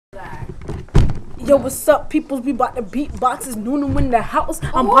Yo, what's up, peoples? We about to beat boxes. Nunu in the house.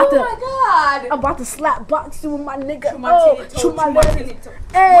 I'm about to slap box you with my nigga. Shoot my lettuce.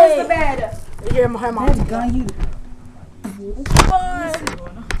 Hey, what's the matter? Yeah, my gun you.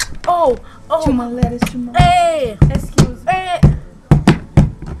 Shoot my lettuce. Hey, Excuse me.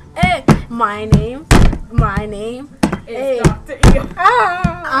 Hey, my name. It's Dr. E.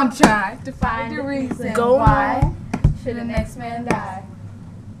 I'm trying to find the reason why should the next man die.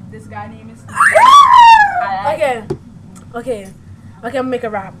 This guy name is Okay, I'm make a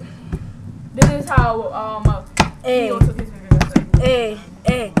rap. This is how Hey,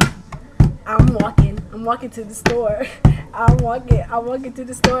 I'm walking to the store. I'm walking to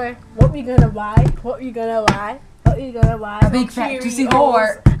the store. What we gonna buy? A big fat juicy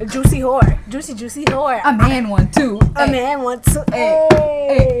whore. A juicy whore. A man one too. A man wants to.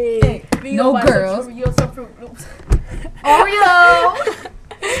 Hey. No girls. Oreo.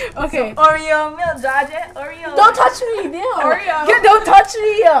 Okay. Oreo milk, Georgia. Oreo. Don't touch me, damn. Oreo. You don't touch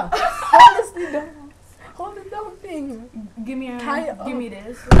me. Honestly, don't. Hold the dumb thing. Give me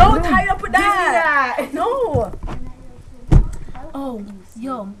this. Don't tie up with that. Give me that. No.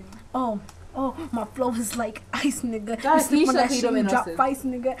 Oh, my flow is like ice, nigga. You slip on that shit, you drop ice,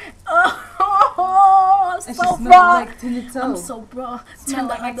 nigga. Oh, And so she raw. like tinny toe. I'm so raw. Smell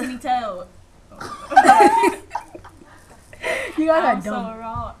like tinny toe. You guys are I'm so dumb.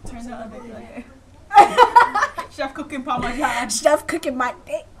 raw. Turn the other way. Chef cooking Parmesan. Chef cooking my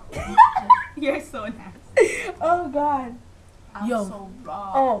dick. You're so nasty. Oh God. I'm Yo. so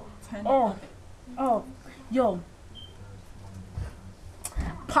raw. Turn the other. Yo.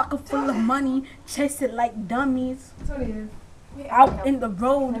 Pocket full of money, chase it like dummies. That's what it is. Out in the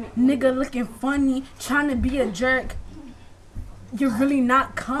road, nigga looking funny, trying to be a jerk. You're really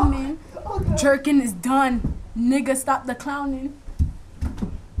not coming. Jerking is done. Nigga, stop the clowning.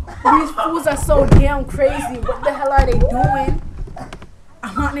 These fools are so damn crazy. What the hell are they doing?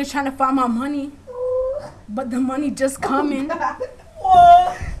 I'm out there trying to find my money, but the money just coming.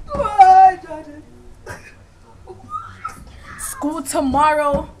 School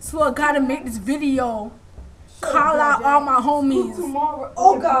tomorrow, so I gotta make this video. Call out all my homies. Tomorrow.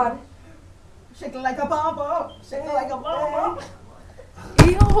 Oh God. Shake it like a bomb. Shake it like a bomb.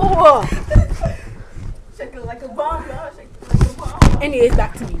 Ew. Shake it like a bomb. Shake it like a bomb. Anyways,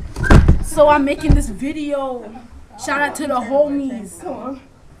 back to me. So I'm making this video. Shout out to the homies. Come on.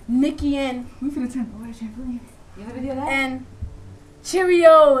 Nikki and We finna turn the trampoline. You have a video of that? and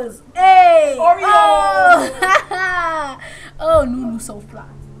Cheerios. Hey. Oreo. Oh, Nunu so fly.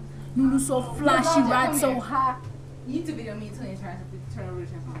 Nunu so fly. She rides so high. YouTube video me trying to turn over the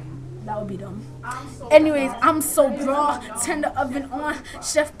trampoline. That would be dumb. Anyways, I'm so raw. Turn the oven on.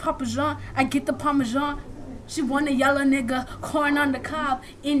 Chef Parmesan. I get the Parmesan. She want a yellow nigga. Corn on the cob.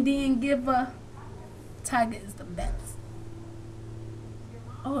 Indian giver. Tiger is the best.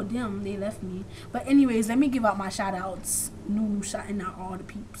 Oh damn, they left me. But anyways, let me give out my shout outs. Nunu shouting out all the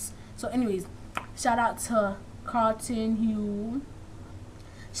peeps. So anyways, shout out to Carlton Hugh.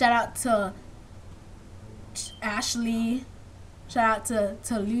 Shout out to Ashley. Shout out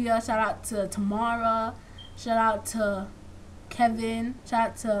to Leah. Shout out to Tamara. Shout out to Kevin. Shout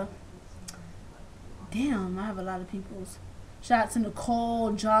out to... Damn, I have a lot of peoples. Shout out to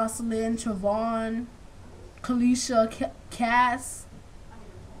Nicole, Jocelyn, Trevon, Kalisha, Cass.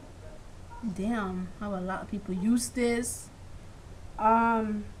 Damn, I have a lot of people. Eustace.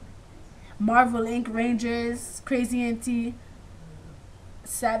 Marvel Inc. Rangers. Crazy Auntie.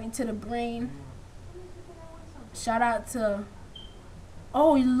 Savvy to the Brain. Shout out to...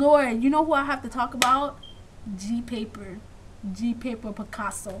 Oh, Lord. You know who I have to talk about? G Paper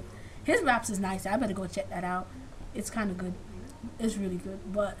Picasso. His raps is nice. I better go check that out. It's kind of good. It's really good.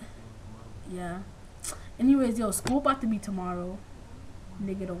 But, yeah. Anyways, yo, school about to be tomorrow.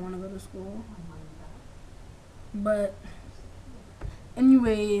 Nigga don't want to go to school. But,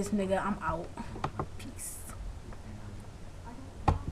 anyways, nigga, I'm out.